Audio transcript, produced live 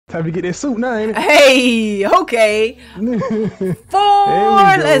Time to get that suit now, ain't it? Hey, okay. 4,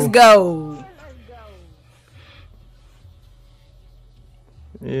 let's go.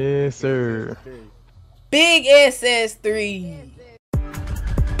 Yes, sir. Big SS3.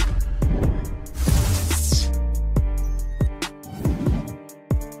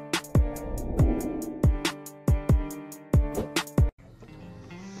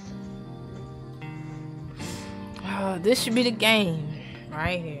 Oh, this should be the game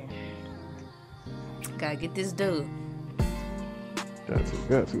right here. Gotta get this dude.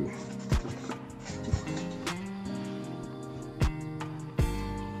 Got to.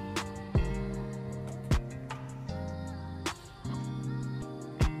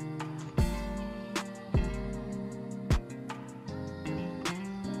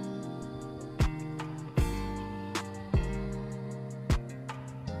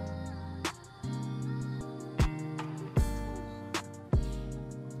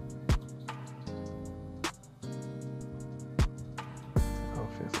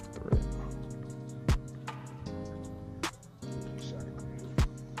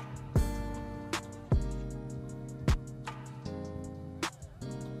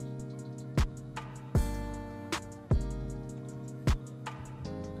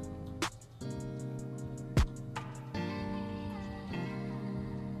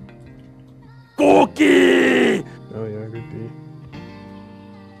 Cookie! Oh yeah, good D.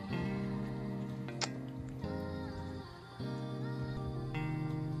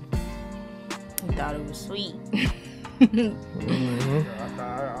 He thought it was sweet. Mm-hmm. I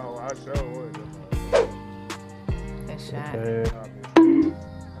sure would. That shot.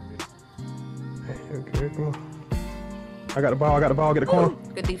 Okay, come on. I got the ball, get the corner.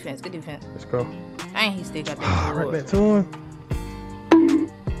 Good defense, good defense. Let's go. Dang, he still got that. Right back to him.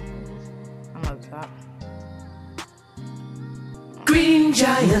 I'm up top. Green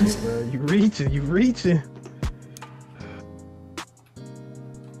Giant. You reaching.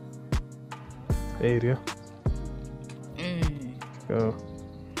 There you go. Let's go.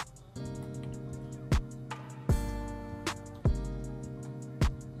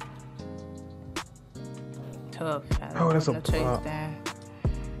 Tough. Oh, that's a chase block. down.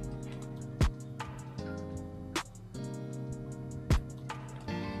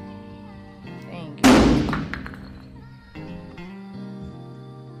 Dang it.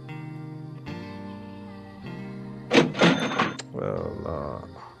 Well,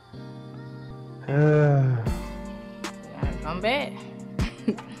 Gotta come back.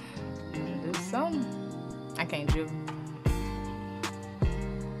 Do something. I can't dribble.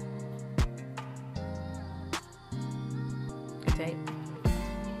 Good tape.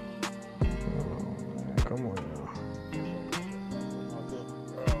 come on now.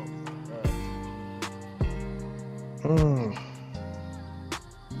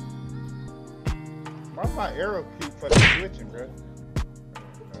 Why my arrow keep fucking switching, bro?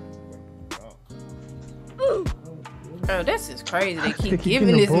 Bro, this is crazy. They keep They keep giving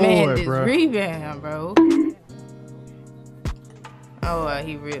getting this the man board, this bro. rebound, bro. Oh,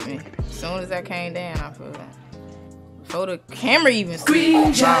 he ripped me. As soon as I came down, I feel that. Before the camera even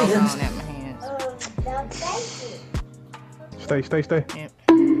Green switched, I was Giant. on at my hands. Stay. Yep.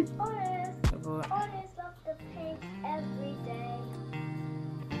 Good boy.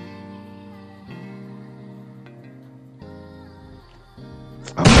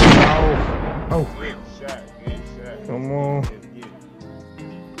 Oh. Good shot. Come on.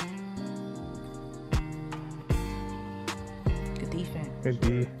 Good defense. Good D.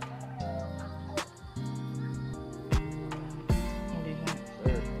 Good defense.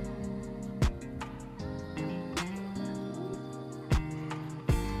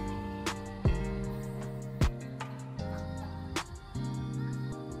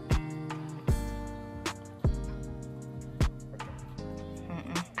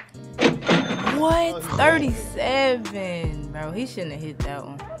 What? 37, bro. He shouldn't have hit that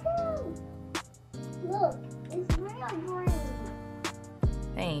one. Look, it's real green.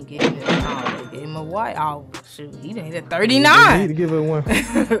 They ain't getting it. Oh, they gave him a white. Oh, shoot. He done hit a You need 39. to give it one.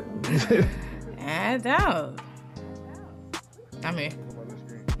 And out. I'm here.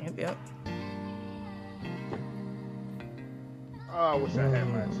 Yep. Oh, I wish I had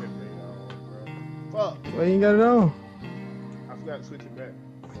my chip thing on, bro. Fuck. Well, you ain't got it on. I forgot to switch it back.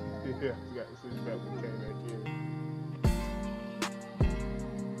 Yeah, I forgot to switch it back when we came back in.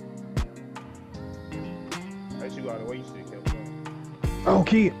 Let you go the way you should have kept going. Oh,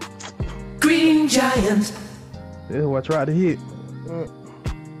 kid. Green Giant. This is what I tried to hit.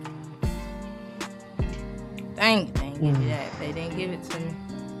 Dang, they didn't give me that. They didn't give it to me.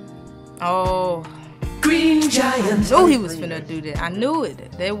 Oh. Green Giant. Knew he was finna do that. I knew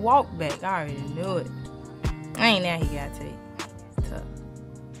it. They walked back. I already knew it. I ain't now he got take. It's tough.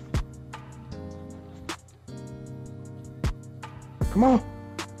 Come on.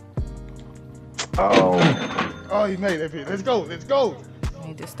 Oh. Oh, he made it. Let's go. Let's go.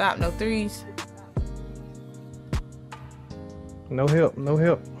 Need to stop. No threes. No help. No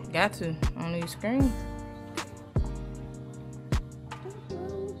help. Got to on these screens.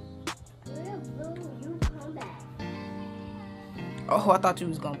 Oh, I thought you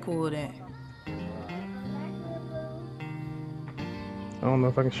was gonna pull that. I don't know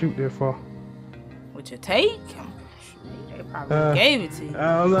if I can shoot that far. With your take? They probably gave it to you.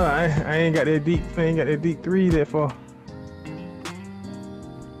 I don't know. I ain't got that deep. I ain't got that deep three that far. He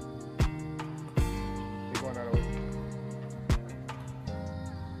going that way.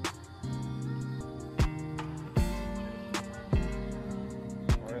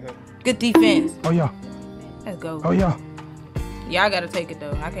 Right here. Good defense. Oh yeah. Let's go. Oh yeah. Y'all gotta take it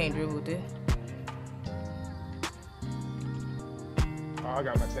though. I can't dribble with this. Oh, I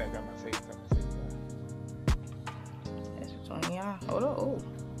got my tag. That's between y'all. Hold on. Oh.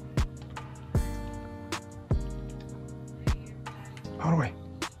 All the way.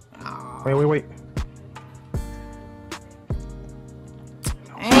 Oh. Wait.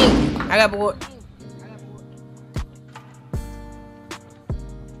 Dang. I got bored.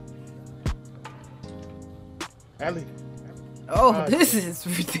 Alley. Oh, this is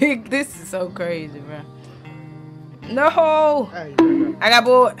ridiculous. This is so crazy, bro. No. I got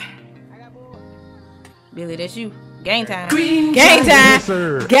bored. Billy, that's you. Game time. Green Game time. Yes,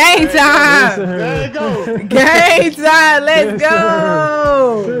 sir. Game time. There you go. Game time. Let's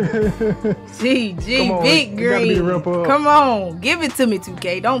go. Come GG, on, big you gotta be green. real up. Come on. Give it to me,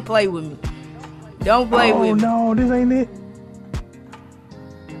 2K. Don't play with me. Don't play Oh with me. no, this ain't it.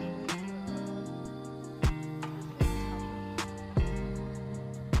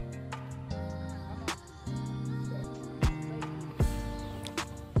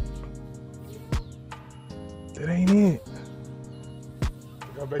 That ain't it.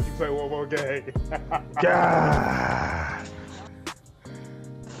 Gonna make you play one more game. God.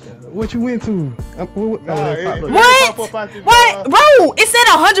 What you went to? What? Bro, it said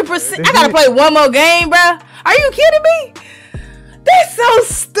 100%. I gotta play one more game, bro. Are you kidding me? That's so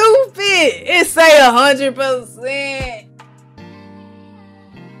stupid. It say 100%.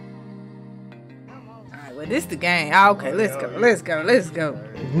 Alright, well, this the game. Ah, okay, let's go.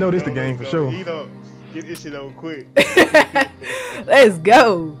 You know this the game for sure. You know, get this shit over quick. Let's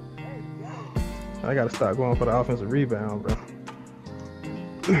go. I gotta start going for the offensive rebound, bro.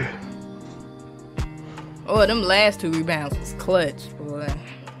 Oh, them last 2 rebounds was clutch, boy.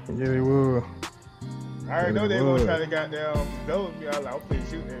 Yeah, they will. I already know they gonna try to goddamn double me. I'm finna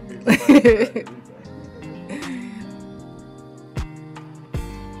shoot that bitch.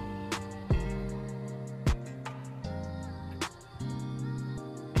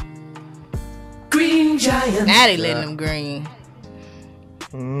 Green Giant. Now they letting them green.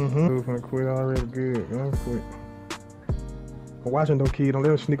 We're gonna quit already. Good. I'm quit. But watching though, kid. Don't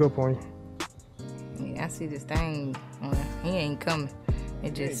let him sneak up on you. Yeah, I see this thing. He ain't coming.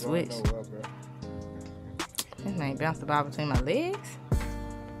 It just switched. This man bounced the ball between my legs.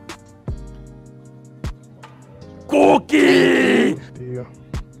 Cookie! Still.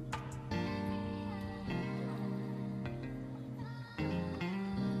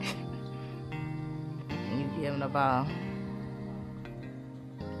 You give him the ball.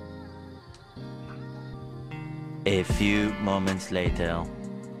 A few moments later.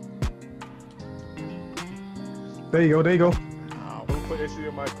 There you go. Don't put that shit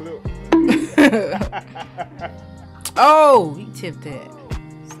in my clip. Oh, he tipped that.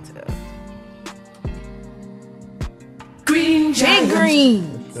 It's tough. Green Big Giant.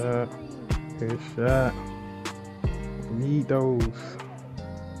 green. Good shot. Need those.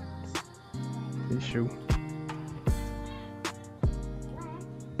 He shoot.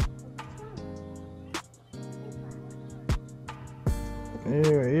 Yeah,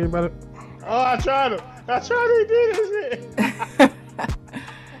 everybody. Oh, I tried him. He did this shit.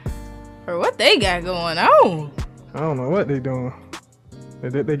 Or what they got going on? I don't know what they doing.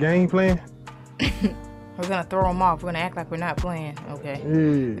 They game plan? We're gonna throw them off. We're gonna act like we're not playing. Okay.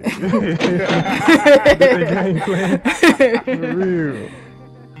 Yeah. They game plan. For real.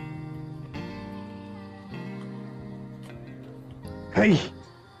 Hey.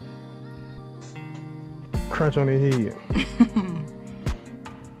 Crunch on their head.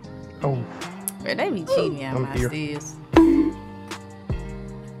 Oh. Bro, they be cheating out I'm my here. steals.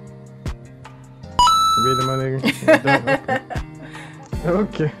 Ready, my nigga?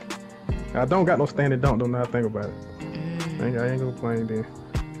 Okay. I don't got no standing dunk though. Now I think about it. I ain't gonna complain then.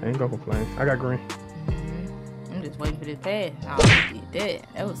 I ain't gonna complain. I got green. I'm just waiting for this pass. Oh, he did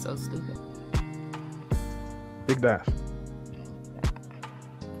that. That was so stupid. Big dive.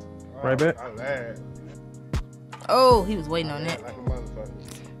 Right back. I lagged. Oh, he was waiting on that. Like a motherfucker.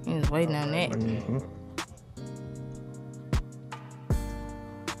 He was waiting on that.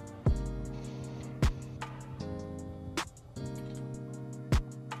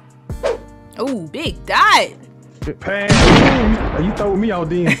 Oh, big dot. Good pass. Oh, you throw me out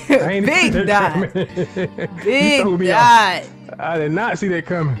then. I ain't Big see that dot. coming. Big threw me dot. I did not see that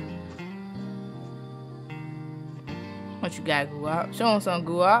coming. What you got, Guap? Show him some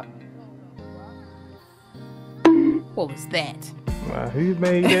Guap. What was that? Who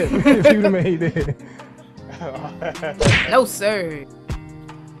made that? Who made that? No, sir.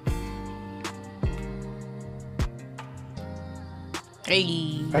 Hey.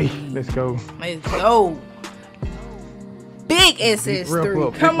 Hey, let's go. Let's go. Big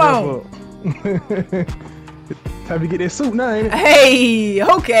SS3. Big Come on. Time to get that suit now, ain't it? Hey,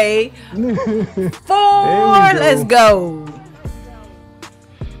 okay. 4. Let's go.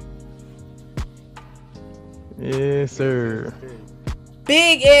 Yes, sir.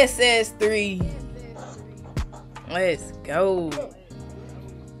 Big SS3. Let's go.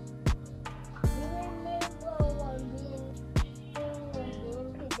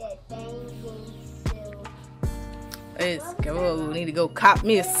 Let's go. Need to go cop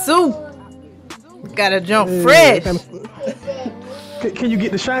me a suit. Gotta jump fresh. Can you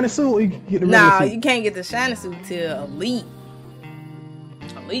get the shiny suit or you get the regular Nah, suit? you can't get the shiny suit till elite.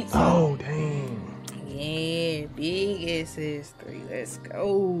 Elite suit. Oh, dang. Yeah, big SS3. Let's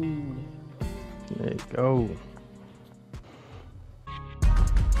go. Let's go.